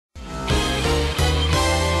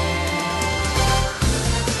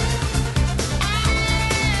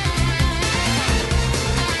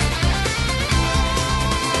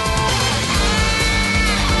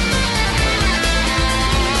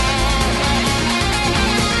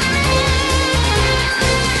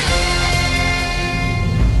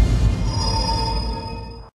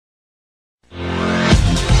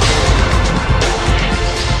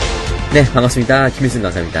네, 반갑습니다. 김일승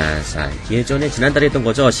강사입니다. 자, 예전에 지난달에 했던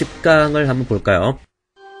거죠. 10강을 한번 볼까요?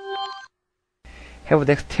 Have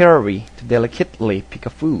dexterity to delicately pick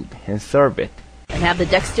a food and serve it. And have the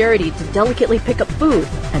dexterity to delicately pick up food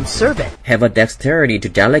and serve it. Have a dexterity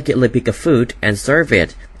to delicately pick a food and serve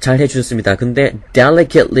it. 잘 해주셨습니다. 근데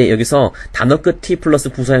delicately 여기서 단어 끝 T 플러스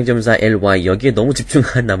부사형점사 ly 여기에 너무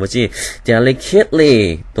집중한 나머지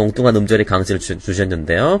delicately 엉뚱한 음절의 강세를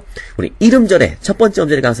주셨는데요. 우리 1음절의 첫 번째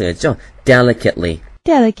음절의 강세였죠. delicately.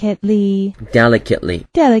 delicately, delicately,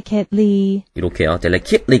 delicately. 이렇게요.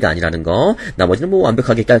 delicately가 아니라는 거. 나머지는 뭐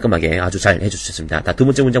완벽하게 깔끔하게 아주 잘 해주셨습니다. 자, 두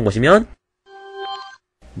번째 문장 보시면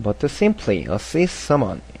But to simply assist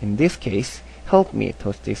someone, in this case, help me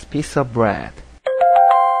toast this piece of bread.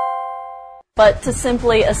 But to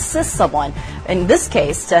simply assist someone, in this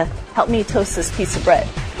case, to help me toast this piece of bread.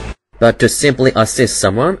 But to simply assist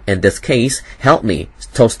someone, in this case, help me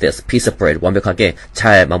toast this piece of bread. 완벽하게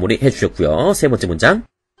잘 마무리해 주셨고요. 세 번째 문장.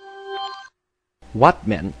 What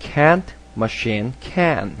man can't, machine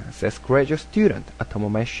can, says graduate student Atomo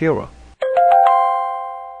Shiro.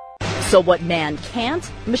 So what man can't,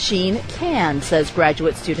 machine can, says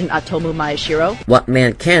graduate student Atomu Maeshiro. What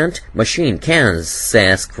man can't, machine can,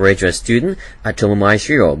 says graduate student Atomo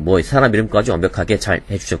Maeshiro. 뭐 사람 이름까지 완벽하게 잘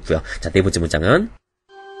해주셨고요. 자, 네 번째 문장은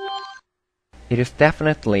It is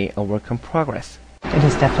definitely a work in progress. It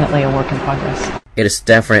is definitely a work in progress. It is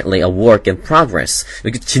definitely a work in progress.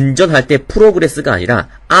 여기 진전할 때 프로그레스가 아니라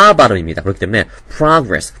아 발음입니다. 그렇기 때문에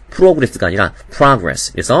progress가 아니라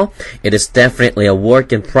progress. 그래서 it is definitely a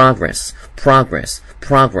work in progress.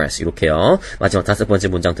 progress 이렇게요. 마지막 다섯 번째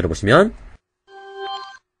문장 들어보시면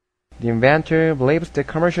The inventor believes the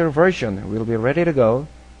commercial version will be ready to go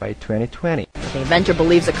by 2020. The inventor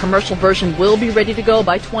believes a commercial version will be ready to go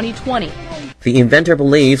by 2020. The inventor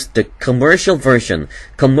believes the commercial version,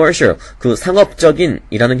 commercial, 그 상업적인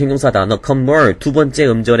이라는 형용사 단어 commer 두 번째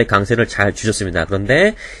음절의 강세를 잘 주셨습니다.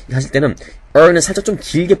 그런데 하실 때는 는 살짝 좀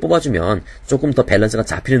길게 뽑아주면 조금 더 밸런스가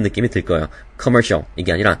잡히는 느낌이 들 거예요. commercial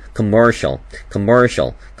이게 아니라 commercial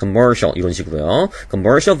이런 식으로요.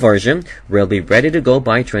 commercial version will be ready to go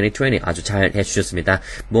by 2020 아주 잘 해주셨습니다.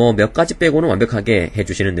 뭐 몇 가지 빼고는 완벽하게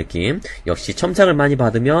해주시는 느낌. 역시 첨삭을 많이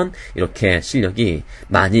받으면 이렇게 실력이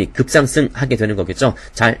많이 급상승하게 되는 거겠죠.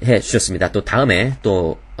 잘 해주셨습니다. 또 다음에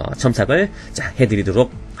또 첨삭을 자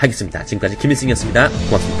해드리도록 하겠습니다. 지금까지 김일승이었습니다.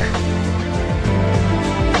 고맙습니다.